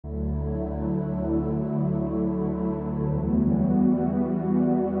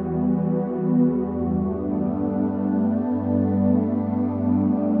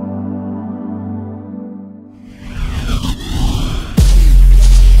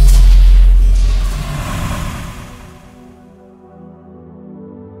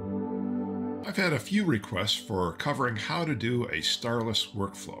had a few requests for covering how to do a starless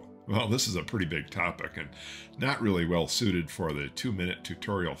workflow. Well, this is a pretty big topic and not really well suited for the 2-minute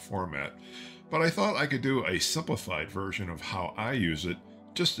tutorial format, but I thought I could do a simplified version of how I use it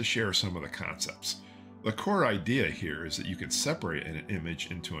just to share some of the concepts. The core idea here is that you can separate an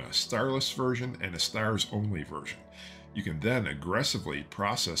image into a starless version and a stars only version. You can then aggressively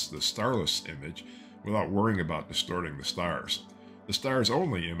process the starless image without worrying about distorting the stars. The stars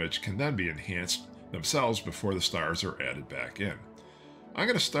only image can then be enhanced themselves before the stars are added back in. I'm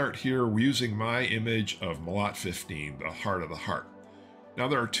going to start here using my image of Malot 15, the heart of the heart. Now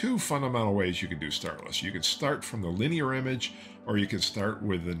there are two fundamental ways you can do starless. You can start from the linear image or you can start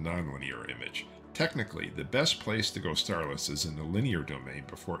with the nonlinear image. Technically, the best place to go starless is in the linear domain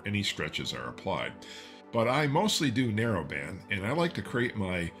before any stretches are applied. But I mostly do narrowband, and I like to create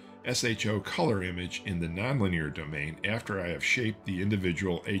my SHO color image in the nonlinear domain after I have shaped the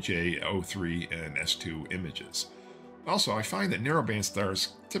individual HA03 and S2 images. Also, I find that narrowband stars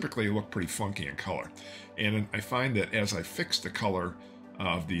typically look pretty funky in color, and I find that as I fix the color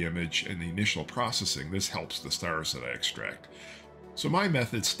of the image in the initial processing, this helps the stars that I extract. So my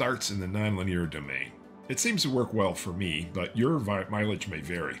method starts in the nonlinear domain. It seems to work well for me, but your mileage may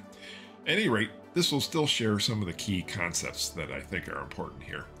vary. At any rate, this will still share some of the key concepts that I think are important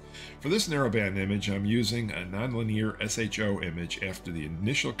here. For this narrowband image, I'm using a nonlinear SHO image after the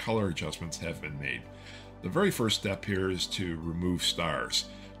initial color adjustments have been made. The very first step here is to remove stars.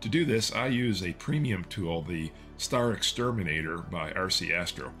 To do this, I use a premium tool, the Star Exterminator by RC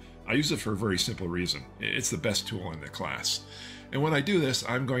Astro. I use it for a very simple reason. It's the best tool in the class. And when I do this,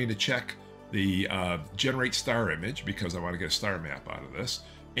 I'm going to check the generate star image because I want to get a star map out of this.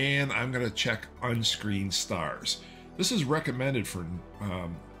 And I'm going to check unscreened stars. This is recommended when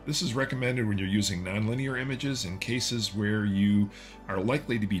you're using nonlinear images in cases where you are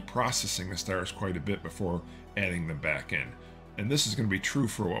likely to be processing the stars quite a bit before adding them back in. And this is going to be true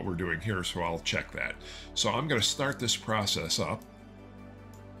for what we're doing here, so I'll check that. So I'm going to start this process up.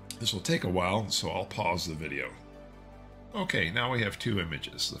 This will take a while, so I'll pause the video. Okay, now we have two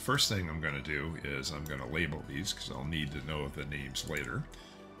images. The first thing I'm going to do is I'm going to label these because I'll need to know the names later.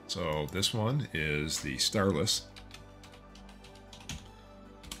 So this one is the starless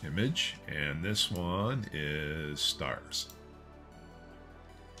image, and this one is stars.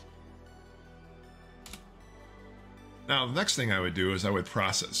 Now, the next thing I would do is I would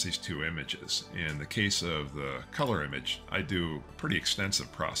process these two images. In the case of the color image, I do pretty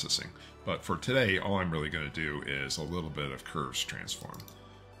extensive processing. But for today, all I'm really going to do is a little bit of curves transform.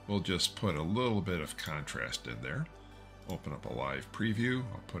 We'll just put a little bit of contrast in there. Open up a live preview.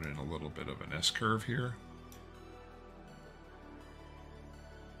 I'll put in a little bit of an S-curve here.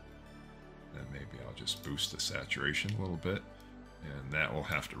 And maybe I'll just boost the saturation a little bit. And that will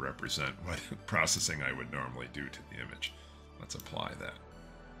have to represent what processing I would normally do to the image. Let's apply that.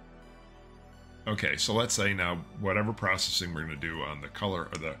 Okay, so let's say now whatever processing we're going to do on the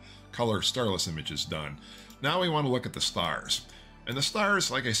color starless image is done. Now we want to look at the stars. And the stars,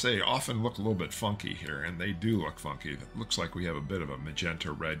 like I say, often look a little bit funky here, and they do look funky. It looks like we have a bit of a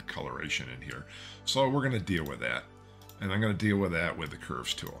magenta red coloration in here. So we're going to deal with that. And I'm going to deal with that with the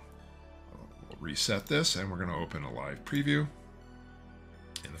curves tool. We'll reset this, and we're going to open a live preview.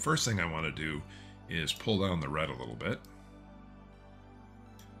 And the first thing I want to do is pull down the red a little bit.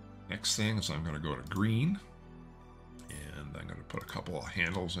 Next thing is I'm going to go to green, and I'm going to put a couple of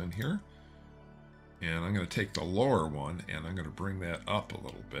handles in here. And I'm going to take the lower one and I'm going to bring that up a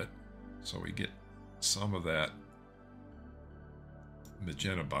little bit so we get some of that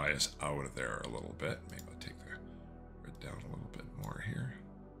magenta bias out of there a little bit. Maybe I'll take the red down a little bit more here.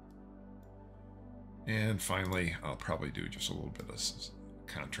 And finally, I'll probably do just a little bit of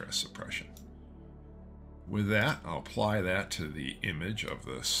contrast suppression. With that, I'll apply that to the image of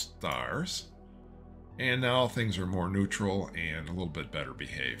the stars. And now things are more neutral and a little bit better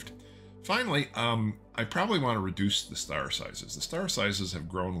behaved. Finally, I probably want to reduce the star sizes. The star sizes have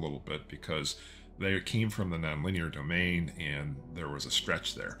grown a little bit because they came from the nonlinear domain and there was a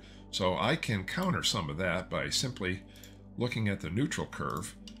stretch there. So I can counter some of that by simply looking at the neutral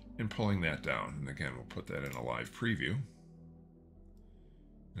curve and pulling that down. And again, we'll put that in a live preview.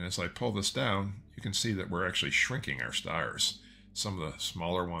 And as I pull this down, you can see that we're actually shrinking our stars. Some of the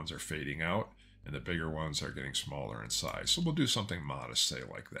smaller ones are fading out and the bigger ones are getting smaller in size. So we'll do something modest, say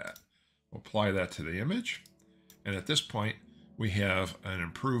like that. We'll apply that to the image, and at this point we have an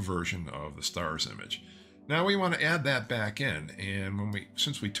improved version of the stars image. Now we want to add that back in, and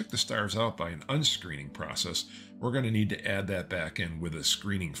since we took the stars out by an unscreening process, we're going to need to add that back in with a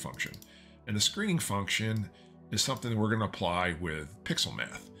screening function. And the screening function is something that we're going to apply with pixel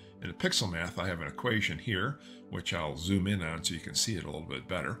math. In the pixel math, I have an equation here, which I'll zoom in on so you can see it a little bit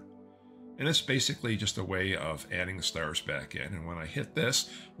better. And it's basically just a way of adding the stars back in. And when I hit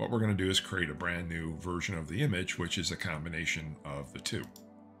this, what we're going to do is create a brand new version of the image, which is a combination of the two.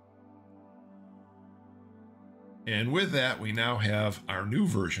 And with that, we now have our new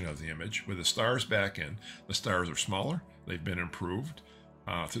version of the image with the stars back in. The stars are smaller. They've been improved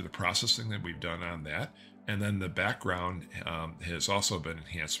through the processing that we've done on that. And then the background has also been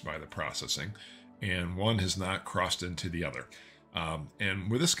enhanced by the processing. And one has not crossed into the other.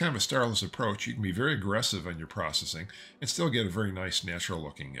 And with this kind of a starless approach, you can be very aggressive on your processing and still get a very nice natural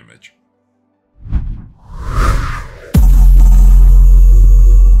looking image.